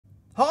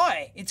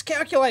Hi, it's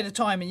calculator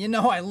time, and you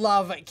know I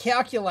love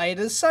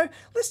calculators, so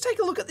let's take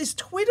a look at this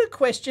Twitter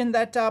question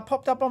that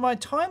popped up on my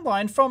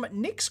timeline from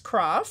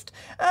Nixcraft,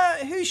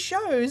 who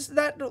shows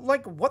that,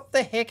 like, what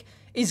the heck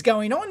is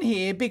going on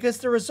here, because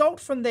the result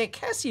from their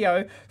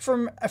Casio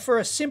for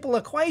a simple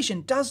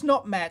equation does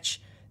not match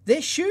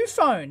their shoe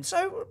phone.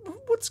 So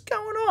what's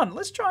going on?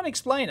 Let's try and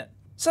explain it.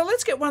 So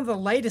let's get one of the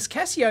latest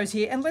Casios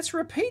here, and let's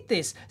repeat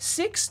this.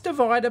 6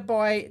 divided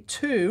by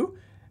 2,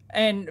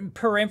 and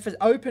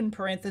open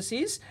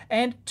parentheses,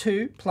 and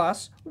 2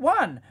 plus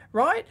 1,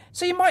 right?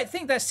 So you might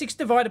think that 6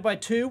 divided by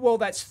 2, well,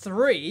 that's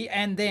 3,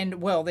 and then,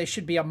 well, there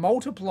should be a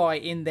multiply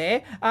in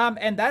there,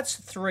 and that's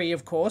 3,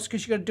 of course,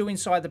 because you've got to do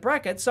inside the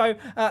bracket, so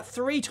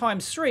 3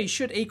 times 3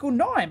 should equal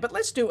 9, but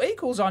let's do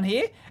equals on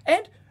here,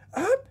 and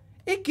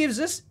it gives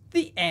us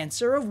the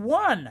answer of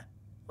 1.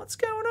 What's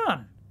going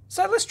on?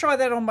 So let's try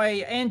that on my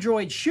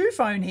Android shoe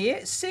phone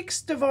here.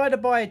 6 divided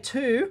by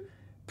 2,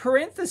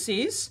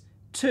 parentheses,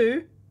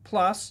 2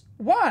 plus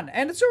 1.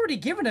 And it's already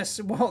given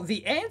us, well,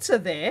 the answer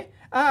there,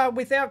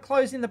 without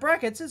closing the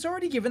brackets, it's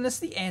already given us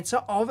the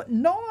answer of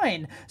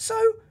 9.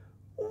 So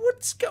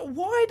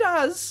why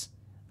does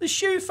the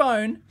shoe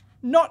phone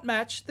not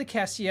match the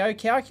Casio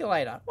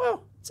calculator?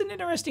 Well, it's an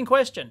interesting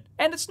question,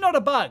 and it's not a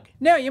bug.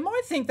 Now, you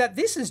might think that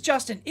this is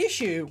just an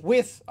issue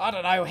with, I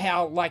don't know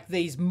how, like,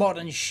 these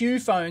modern shoe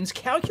phones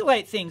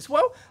calculate things.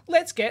 Well,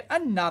 let's get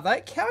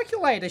another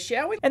calculator,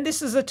 shall we? And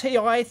this is a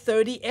TI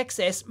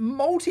 30XS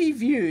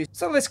multi-view.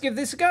 So let's give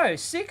this a go.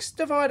 6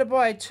 divided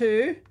by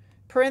 2,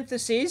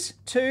 parentheses,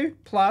 2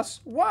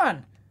 plus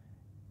 1.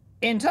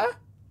 Enter.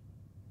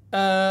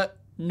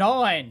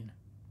 9.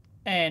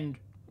 And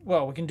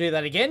well, we can do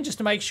that again just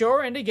to make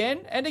sure, and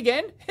again, and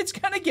again. It's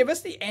going to give us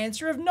the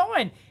answer of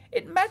 9.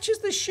 It matches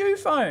the shoe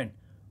phone.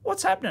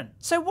 What's happening?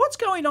 So what's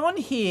going on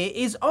here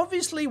is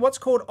obviously what's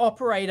called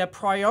operator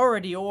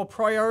priority, or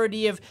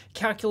priority of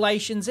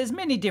calculations. There's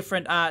many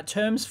different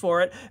terms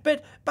for it,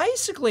 but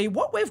basically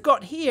what we've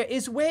got here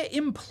is we're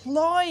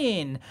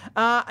implying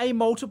a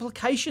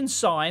multiplication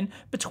sign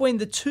between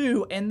the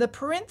 2 and the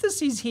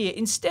parentheses here.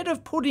 Instead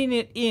of putting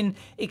it in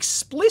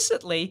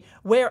explicitly,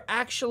 we're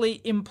actually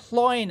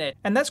implying it,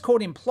 and that's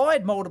called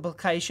implied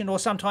multiplication, or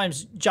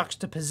sometimes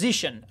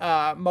juxtaposition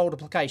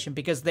multiplication,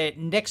 because they're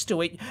next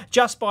to it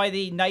just by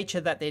the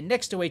nature that they're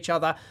next to each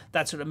other.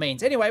 That's what it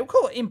means. Anyway, we'll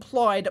call it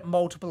implied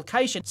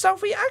multiplication. So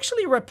if we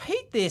actually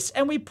repeat this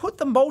and we put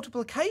the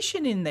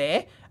multiplication in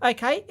there,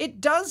 okay, it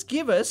does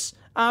give us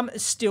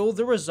still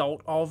the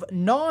result of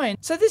 9.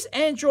 So this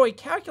Android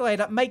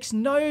calculator makes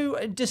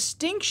no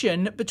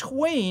distinction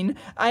between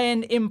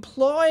an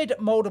implied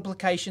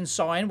multiplication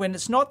sign when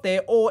it's not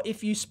there, or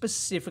if you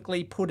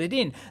specifically put it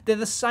in. They're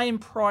the same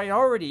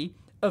priority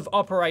of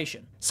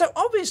operation. So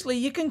obviously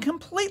you can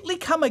completely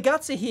come a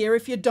gutser here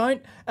if you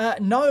don't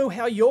know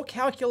how your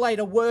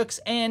calculator works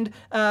and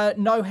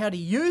know how to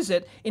use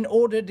it in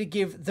order to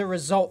give the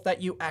result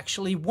that you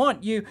actually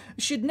want. You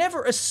should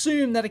never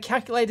assume that a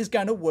calculator is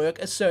going to work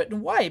a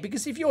certain way,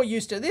 because if you're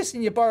used to this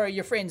and you borrow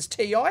your friend's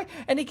TI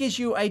and it gives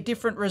you a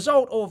different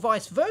result, or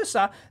vice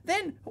versa,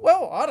 then,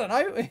 well, I don't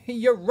know,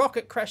 your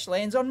rocket crash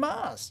lands on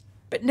Mars.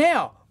 But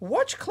now,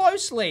 watch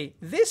closely.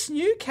 This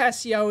new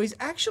Casio is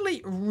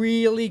actually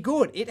really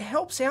good. It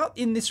helps out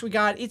in this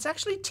regard. It's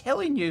actually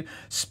telling you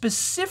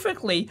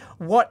specifically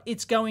what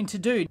it's going to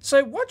do.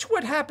 So watch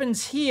what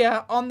happens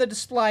here on the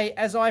display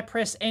as I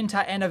press enter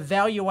and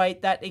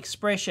evaluate that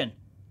expression.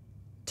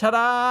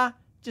 Ta-da!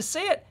 Just see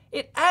it?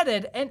 It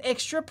added an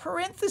extra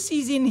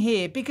parentheses in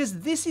here,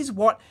 because this is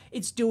what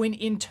it's doing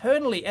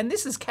internally. And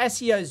this is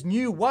Casio's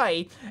new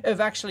way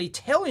of actually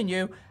telling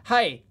you,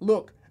 hey,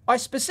 look, I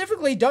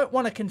specifically don't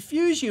want to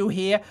confuse you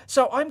here,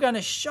 so I'm going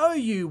to show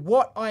you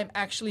what I'm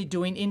actually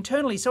doing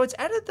internally. So it's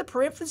added the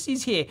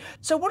parentheses here.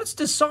 So what it's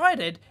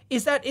decided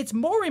is that it's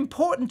more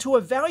important to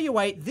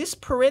evaluate this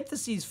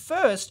parentheses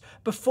first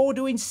before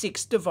doing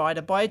 6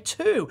 divided by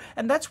 2.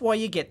 And that's why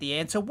you get the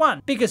answer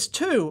 1. Because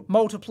 2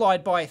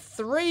 multiplied by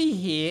 3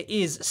 here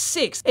is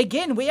 6.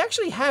 Again, we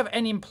actually have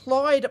an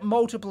implied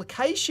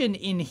multiplication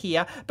in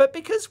here, but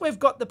because we've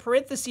got the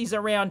parentheses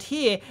around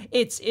here,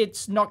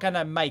 it's not going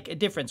to make a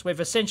difference. We've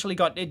essentially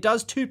got, it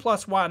does 2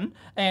 plus 1,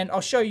 and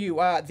I'll show you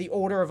the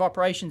order of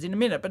operations in a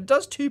minute, but it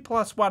does 2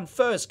 plus 1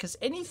 first, because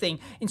anything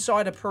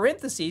inside of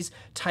parentheses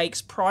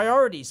takes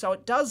priority. So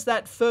it does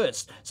that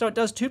first. So it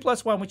does 2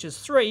 plus 1, which is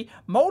 3,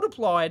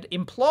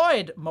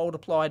 implied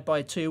multiplied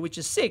by 2, which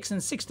is 6,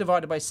 and 6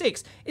 divided by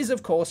 6 is,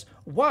 of course,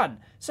 1.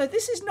 So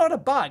this is not a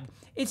bug.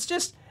 It's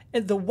just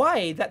the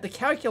way that the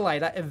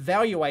calculator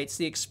evaluates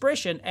the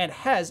expression and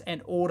has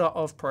an order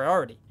of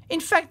priority. In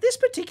fact, this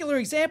particular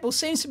example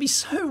seems to be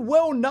so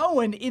well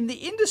known in the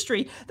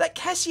industry that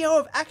Casio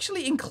have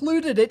actually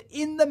included it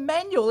in the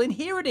manual, and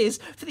here it is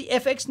for the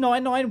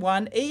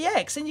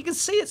FX991EX, and you can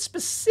see it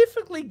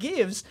specifically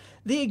gives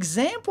the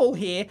example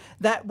here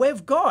that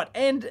we've got,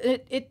 and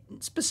it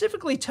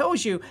specifically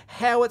tells you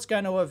how it's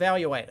going to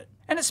evaluate it.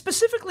 And it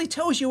specifically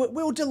tells you it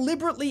will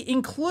deliberately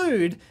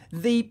include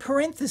the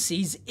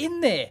parentheses in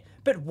there.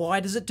 But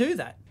why does it do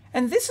that?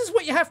 And this is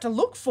what you have to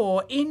look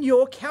for in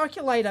your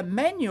calculator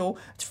manual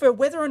for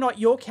whether or not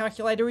your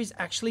calculator is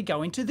actually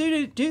going to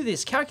do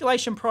this.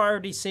 Calculation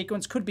priority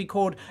sequence could be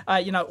called,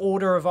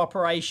 order of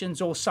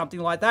operations or something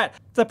like that.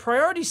 The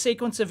priority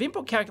sequence of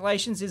input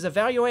calculations is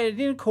evaluated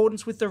in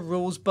accordance with the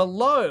rules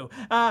below.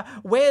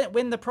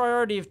 When the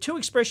priority of two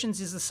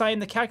expressions is the same,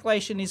 the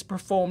calculation is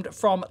performed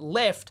from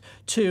left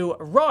to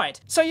right.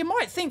 So you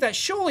might think that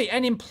surely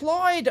an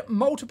implied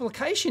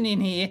multiplication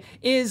in here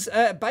is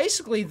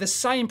basically the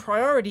same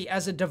priority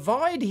as a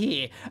divide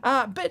here,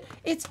 but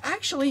it's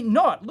actually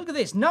not. Look at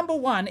this. Number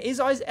one is,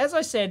 as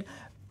I said,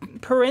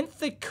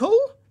 parenthetical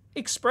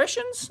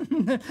expressions,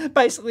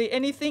 basically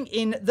anything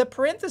in the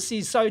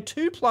parentheses. So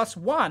 2 plus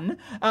 1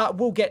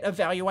 will get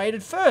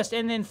evaluated first,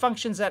 and then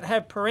functions that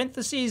have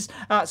parentheses,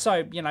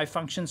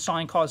 functions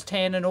sine, cos,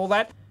 tan, and all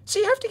that. So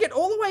you have to get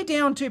all the way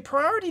down to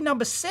priority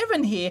number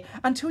 7 here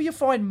until you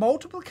find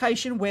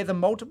multiplication where the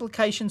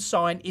multiplication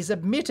sign is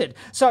omitted.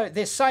 So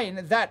they're saying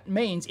that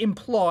means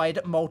implied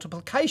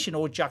multiplication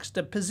or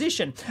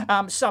juxtaposition.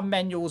 Some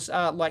manuals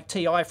like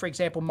TI, for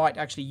example, might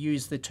actually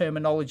use the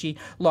terminology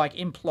like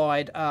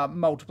implied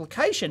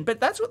multiplication,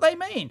 but that's what they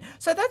mean.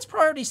 So that's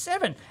priority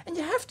 7, and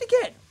you have to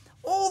get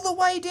all the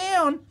way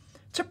down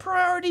to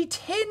priority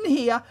 10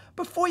 here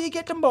before you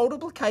get to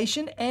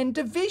multiplication and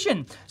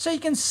division. So you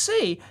can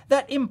see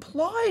that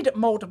implied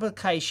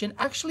multiplication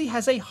actually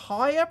has a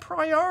higher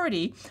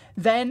priority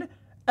than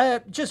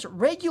just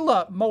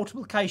regular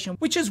multiplication,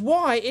 which is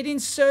why it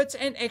inserts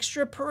an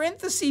extra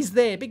parentheses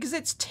there, because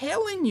it's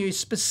telling you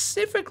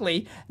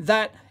specifically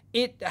that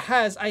it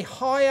has a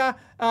higher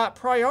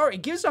priority,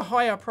 it gives a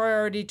higher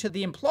priority to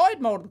the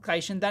implied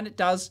multiplication than it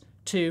does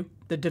to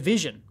the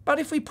division. But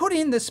if we put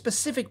in the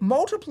specific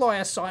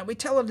multiplier sign, we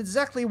tell it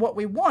exactly what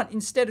we want.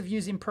 Instead of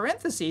using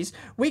parentheses,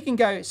 we can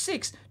go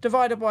 6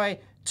 divided by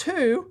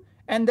 2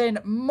 and then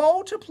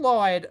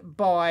multiplied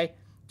by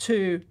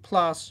 2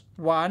 plus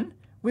 1.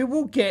 We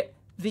will get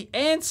the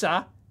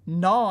answer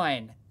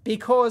 9,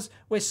 because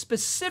we're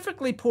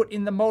specifically put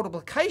in the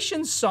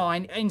multiplication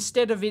sign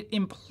instead of it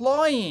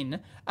implying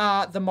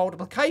the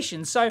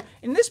multiplication. So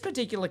in this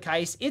particular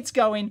case, it's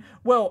going,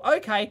 well,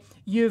 okay,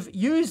 you've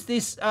used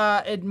this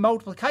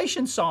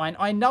multiplication sign.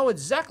 I know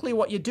exactly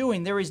what you're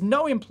doing. There is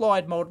no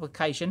implied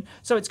multiplication,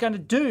 so it's going to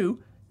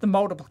do the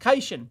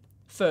multiplication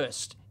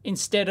first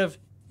instead of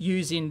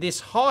using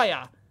this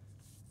higher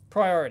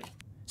priority.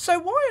 So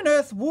why on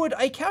earth would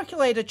a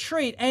calculator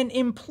treat an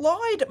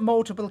implied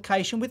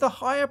multiplication with a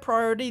higher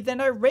priority than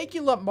a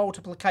regular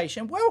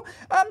multiplication? Well,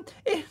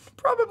 it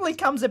probably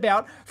comes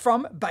about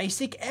from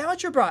basic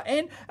algebra,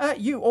 and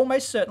you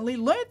almost certainly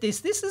learnt this.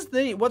 This is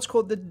what's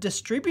called the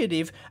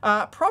distributive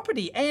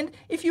property, and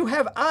if you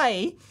have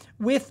A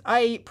with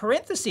a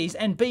parentheses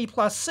and B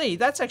plus C,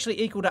 that's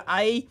actually equal to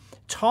A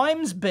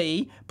times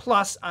B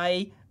plus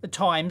A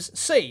times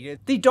C.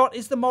 The dot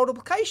is the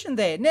multiplication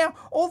there. Now,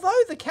 although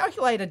the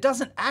calculator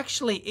doesn't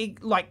actually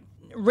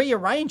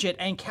rearrange it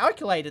and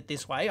calculate it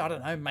this way, I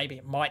don't know, maybe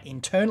it might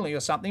internally or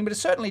something, but it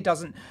certainly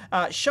doesn't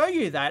show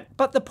you that.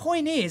 But the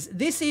point is,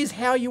 this is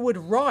how you would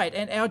write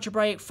an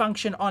algebraic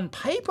function on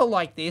paper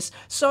like this.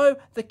 So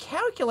the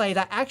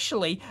calculator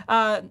actually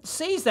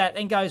sees that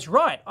and goes,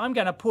 right, I'm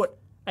going to put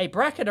a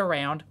bracket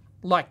around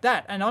like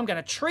that, and I'm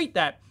going to treat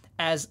that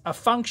as a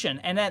function,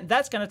 and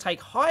that's going to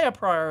take higher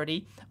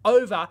priority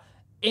over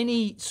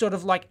any sort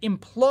of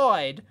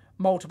implied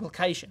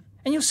multiplication.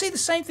 And you'll see the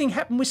same thing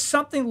happen with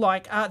something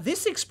like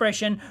this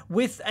expression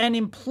with an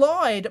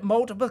implied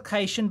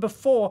multiplication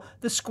before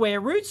the square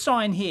root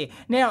sign here.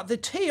 Now, the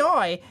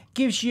TI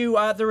gives you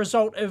the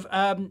result of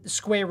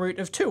square root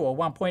of 2, or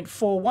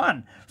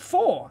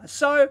 1.414.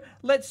 So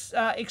let's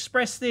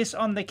express this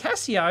on the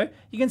Casio.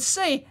 You can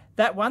see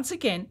that once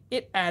again,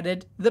 it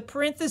added the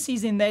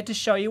parentheses in there to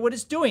show you what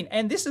it's doing.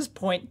 And this is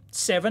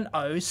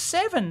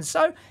 0.707.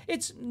 So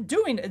it's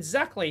doing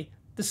exactly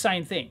the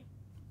same thing.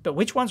 But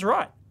which one's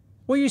right?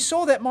 Well, you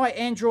saw that my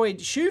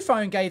Android shoe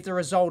phone gave the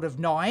result of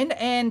 9,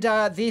 and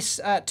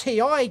this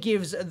TI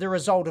gives the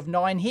result of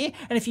 9 here.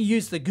 And if you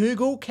use the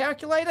Google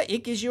calculator,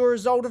 it gives you a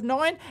result of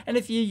 9. And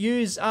if you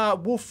use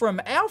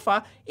Wolfram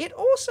Alpha, it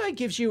also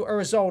gives you a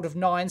result of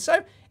 9.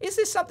 So is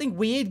there something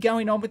weird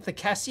going on with the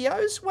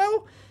Casios?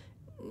 Well,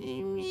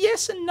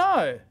 yes and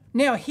no.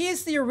 Now,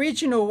 here's the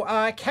original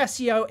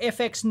Casio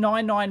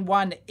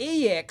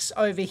FX991EX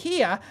over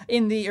here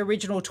in the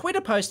original Twitter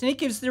post, and it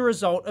gives the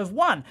result of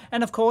 1.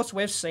 And of course,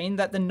 we've seen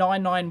that the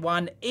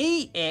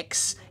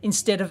 991EX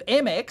instead of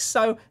MX,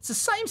 so it's the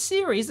same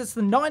series, it's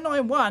the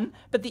 991,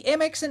 but the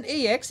MX and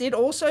EX, it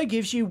also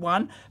gives you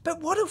 1. But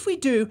what if we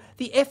do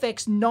the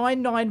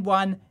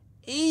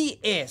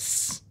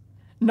FX991ES?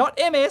 Not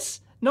MS,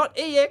 not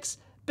EX,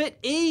 but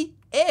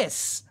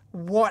ES.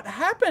 What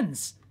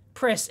happens?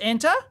 Press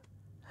enter.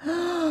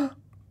 9!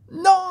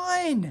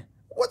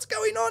 What's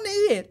going on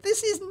here?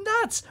 This is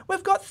nuts.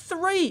 We've got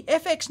 3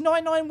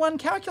 FX991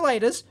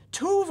 calculators.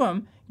 2 of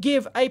them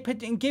give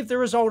the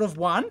result of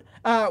 1,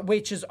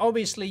 which is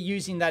obviously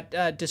using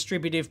that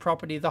distributive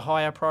property, the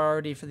higher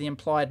priority for the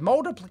implied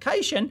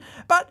multiplication.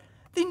 But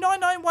the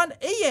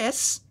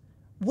 991ES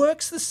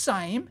works the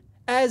same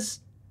as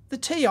the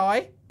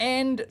TI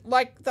and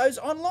like those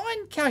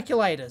online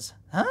calculators.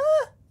 Huh?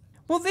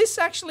 Well, this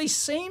actually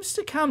seems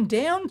to come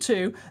down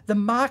to the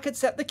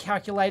markets that the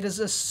calculators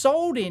are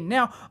sold in.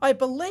 Now, I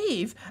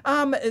believe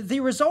the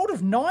result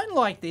of 9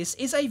 like this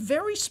is a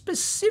very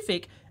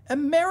specific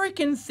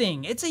American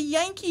thing. It's a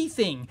Yankee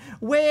thing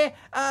where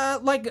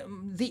like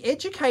the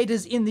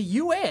educators in the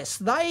US,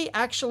 they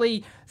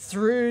actually,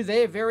 through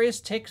their various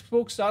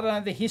textbooks, I don't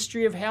know the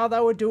history of how they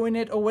were doing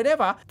it or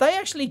whatever, they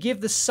actually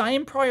give the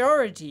same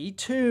priority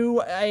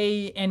to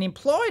an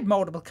implied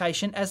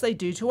multiplication as they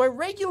do to a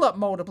regular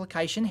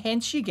multiplication.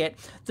 Hence you get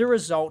the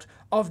result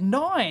of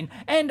 9.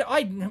 And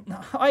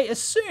I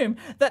assume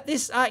that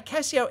this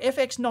Casio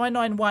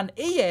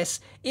FX991ES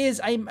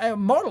is a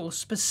model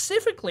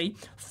specifically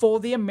for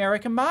the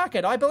American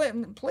market. I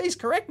believe, please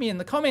correct me in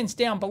the comments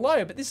down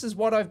below, but this is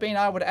what I've been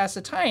able to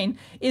ascertain,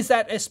 is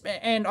that,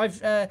 and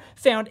I've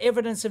found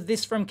evidence of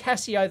this from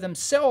Casio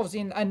themselves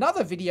in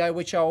another video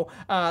which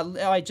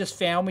I just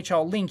found, which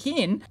I'll link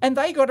in, and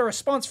they got a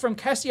response from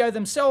Casio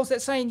themselves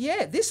that's saying,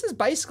 yeah, this is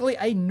basically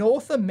a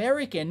North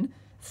American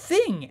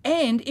thing.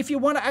 And if you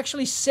want to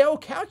actually sell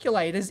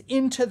calculators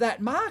into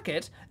that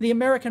market, the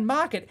American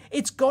market,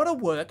 it's got to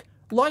work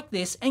like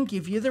this and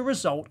give you the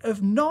result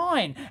of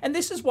 9. And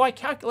this is why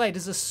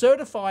calculators are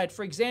certified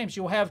for exams.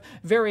 You'll have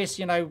various,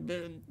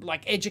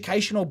 like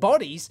educational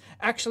bodies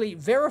actually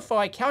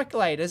verify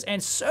calculators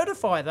and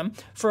certify them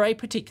for a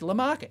particular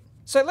market.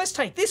 So let's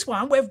take this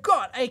one. We've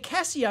got a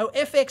Casio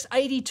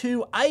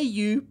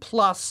FX82AU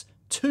Plus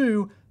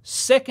 2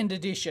 2nd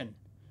edition.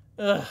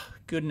 Ugh,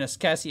 goodness,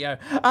 Casio.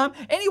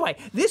 Anyway,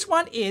 this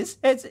one is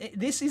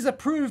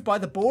approved by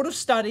the Board of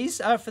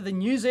Studies for the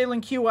New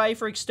Zealand QA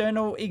for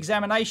external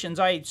examinations.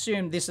 I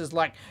assume this is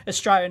like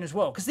Australian as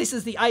well, because this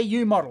is the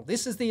AU model.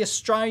 This is the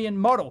Australian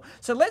model.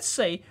 So let's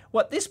see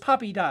what this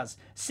puppy does.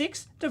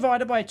 6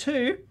 divided by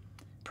 2,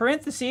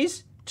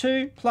 parentheses,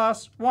 2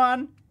 plus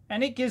 1,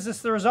 and it gives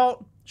us the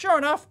result. Sure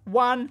enough,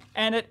 1,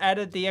 and it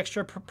added the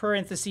extra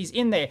parentheses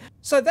in there.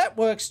 So that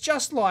works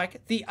just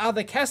like the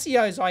other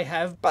Casios I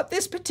have, but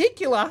this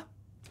particular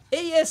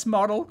ES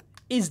model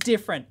is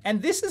different.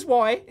 And this is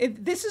why,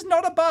 this is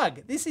not a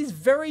bug. This is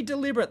very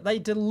deliberate. They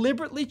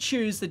deliberately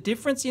choose the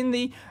difference in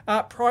the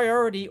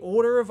priority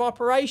order of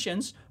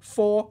operations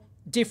for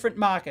different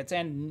markets.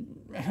 And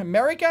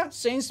America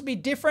seems to be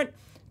different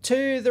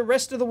to the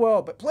rest of the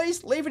world. But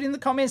please leave it in the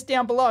comments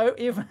down below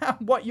if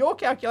what your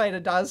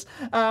calculator does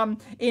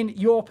in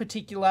your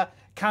particular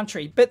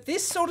country. But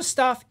this sort of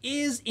stuff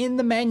is in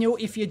the manual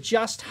if you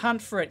just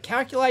hunt for it.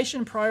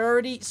 Calculation,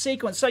 priority,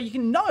 sequence. So you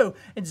can know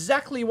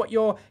exactly what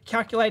your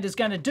calculator is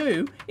going to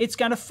do. It's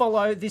going to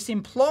follow this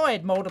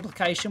implied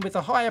multiplication with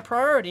a higher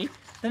priority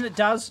than it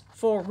does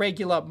for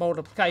regular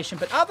multiplication.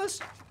 But others,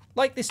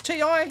 like this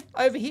TI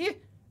over here,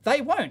 they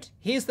won't.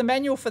 Here's the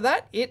manual for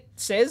that. It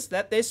says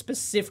that they're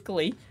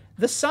specifically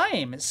the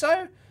same.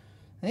 So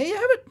there you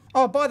have it.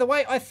 Oh, by the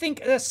way, I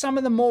think some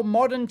of the more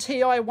modern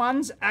TI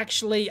ones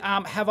actually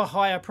have a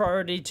higher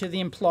priority to the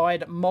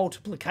implied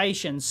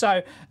multiplication.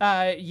 So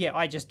yeah,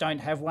 I just don't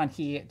have one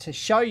here to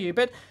show you.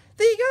 But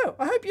there you go.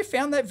 I hope you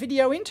found that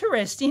video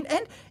interesting,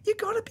 and you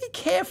got to be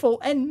careful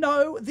and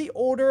know the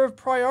order of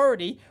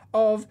priority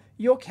of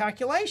your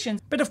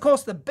calculations. But of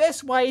course, the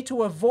best way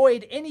to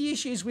avoid any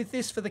issues with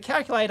this for the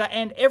calculator,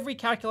 and every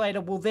calculator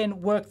will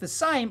then work the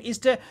same, is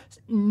to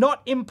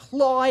not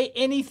imply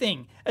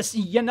anything. As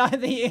you know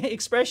the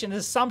expression,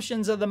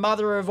 assumptions are the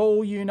mother of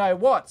all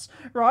you-know-whats,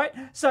 right?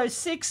 So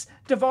 6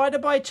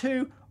 divided by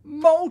 2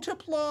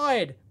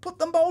 multiplied. Put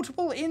the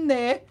multiple in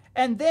there,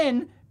 and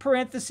then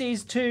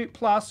parentheses 2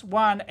 plus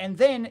 1, and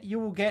then you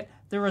will get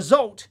the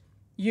result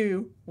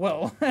you,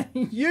 well,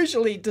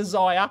 usually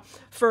desire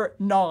for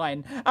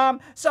 9.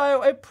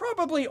 So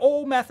probably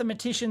all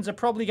mathematicians are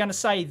probably going to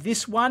say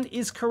this one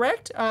is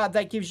correct.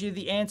 That gives you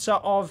the answer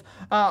of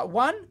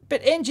 1.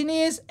 But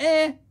engineers,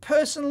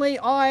 personally,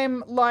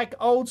 I'm like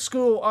old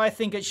school. I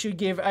think it should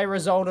give a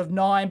result of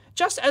 9.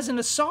 Just as an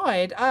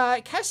aside,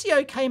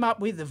 Casio came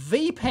up with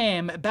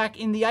VPAM back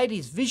in the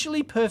 80s,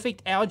 Visually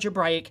Perfect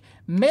Algebraic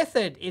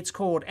Method, it's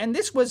called. And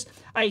this was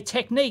a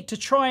technique to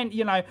try and,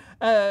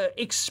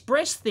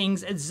 express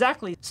things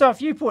exactly. So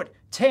if you put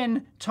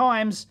 10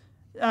 times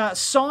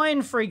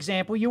sine, for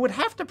example, you would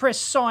have to press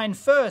sine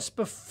first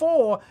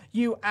before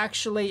you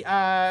actually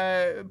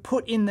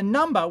put in the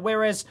number,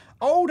 whereas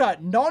older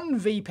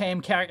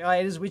non-VPAM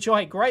calculators, which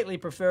I greatly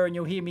prefer, and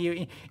you'll hear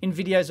me in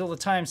videos all the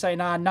time say,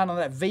 nah, none of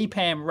that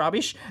VPAM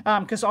rubbish,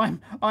 because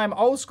I'm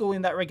old school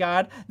in that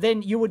regard,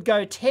 then you would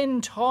go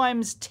 10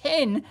 times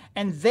 10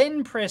 and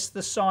then press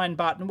the sine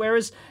button,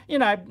 whereas,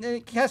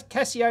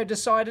 Casio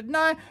decided,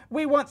 no,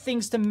 we want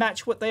things to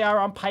match what they are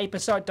on paper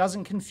so it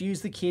doesn't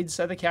confuse the kids,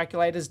 so the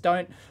calculators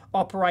don't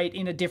operate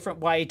in a different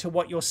way to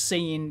what you're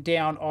seeing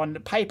down on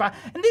paper.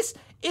 And this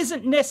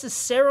isn't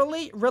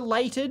necessarily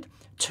related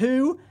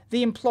to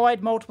the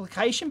implied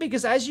multiplication,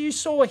 because as you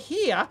saw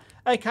here,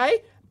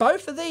 okay,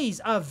 both of these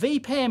are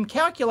VPAM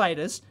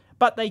calculators,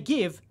 but they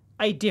give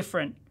a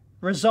different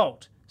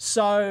result.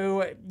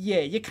 So yeah,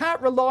 you can't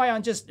rely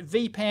on just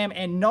VPAM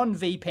and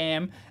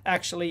non-VPAM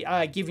actually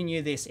giving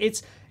you this.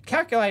 It's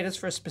calculators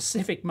for a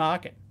specific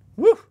market.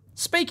 Woo!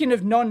 Speaking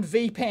of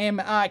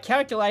non-VPAM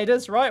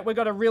calculators, right, we've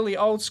got a really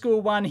old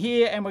school one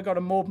here, and we've got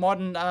a more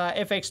modern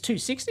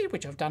FX260,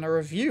 which I've done a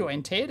review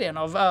and teardown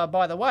of,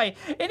 by the way.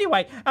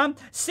 Anyway,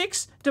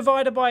 6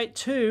 divided by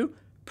 2,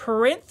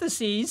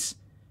 parentheses,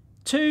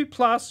 2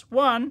 plus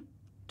 1,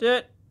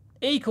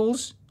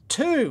 equals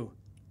 2.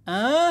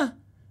 Oh,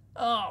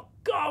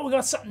 God, we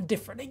got something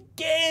different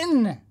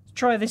again.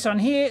 Try this on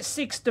here.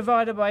 6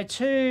 divided by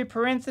 2,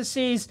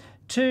 parentheses,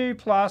 2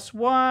 plus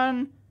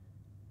 1.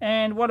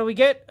 And what do we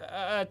get?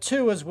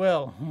 2 as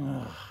well.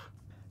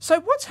 So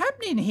what's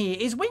happening here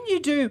is when you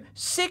do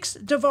 6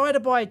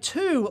 divided by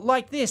 2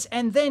 like this,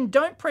 and then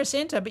don't press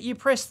enter, but you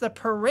press the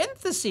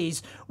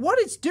parentheses, what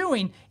it's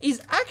doing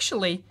is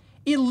actually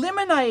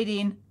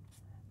eliminating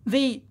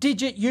the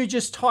digit you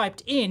just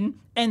typed in,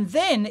 and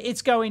then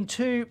it's going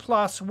 2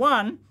 plus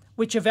 1,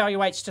 which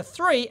evaluates to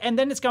 3, and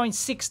then it's going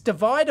 6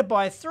 divided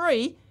by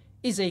 3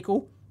 is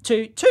equal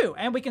to 2.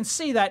 And we can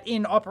see that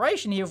in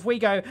operation here. If we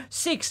go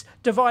 6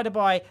 divided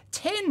by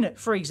 10,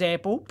 for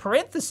example,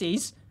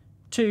 parentheses,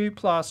 2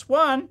 plus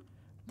 1,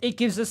 it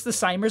gives us the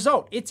same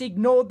result. It's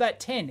ignored that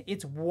 10.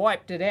 It's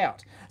wiped it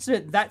out. So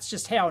that's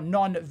just how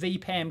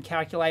non-VPAM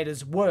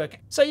calculators work.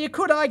 So you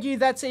could argue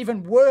that's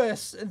even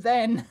worse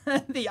than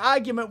the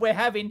argument we're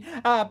having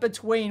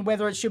between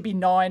whether it should be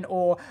 9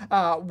 or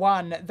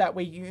 1, that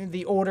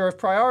the order of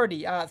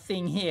priority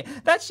thing here.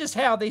 That's just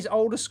how these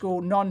older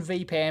school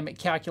non-VPAM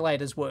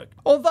calculators work.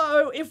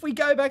 Although, if we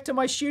go back to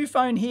my shoe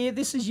phone here,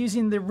 this is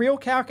using the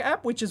RealCalc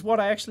app, which is what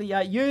I actually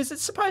use.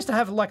 It's supposed to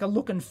have like a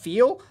look and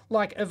feel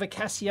like of a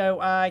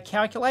Casio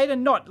calculator,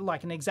 not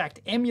like an exact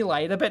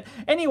emulator. But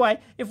anyway,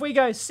 if we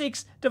go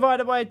 6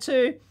 divided by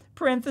 2,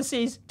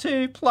 parentheses,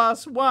 2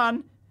 plus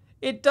 1,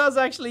 it does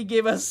actually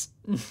give us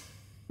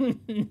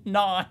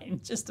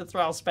 9, just to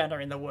throw a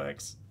spanner in the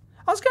works.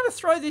 I was going to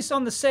throw this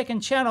on the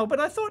second channel, but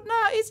I thought,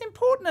 nah, it's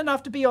important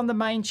enough to be on the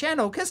main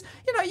channel because,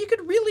 you know, you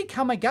could really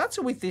come a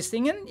gutter with this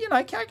thing, and, you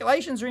know,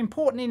 calculations are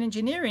important in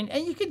engineering,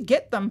 and you could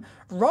get them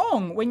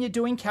wrong when you're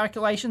doing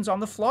calculations on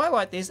the fly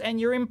like this and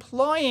you're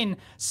implying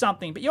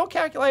something. But your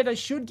calculator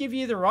should give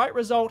you the right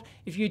result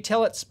if you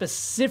tell it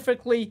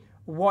specifically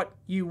what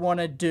you want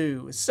to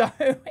do. So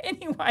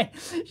anyway,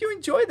 if you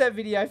enjoyed that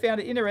video, found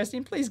it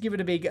interesting, please give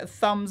it a big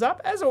thumbs up.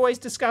 As always,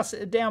 discuss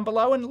it down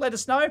below and let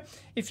us know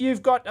if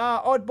you've got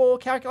oddball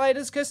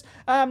calculators, because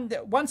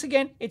once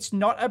again, it's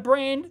not a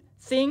brand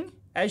thing.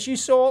 As you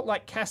saw,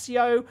 like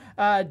Casio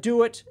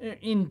do it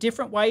in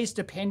different ways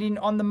depending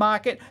on the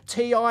market.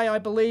 TI, I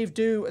believe,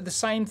 do the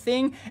same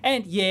thing.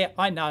 And yeah,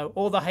 I know,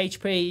 all the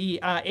HP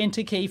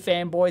enter key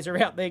fanboys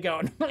are out there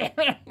going,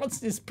 what's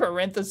this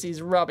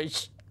parentheses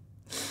rubbish?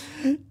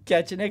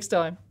 Catch you next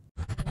time.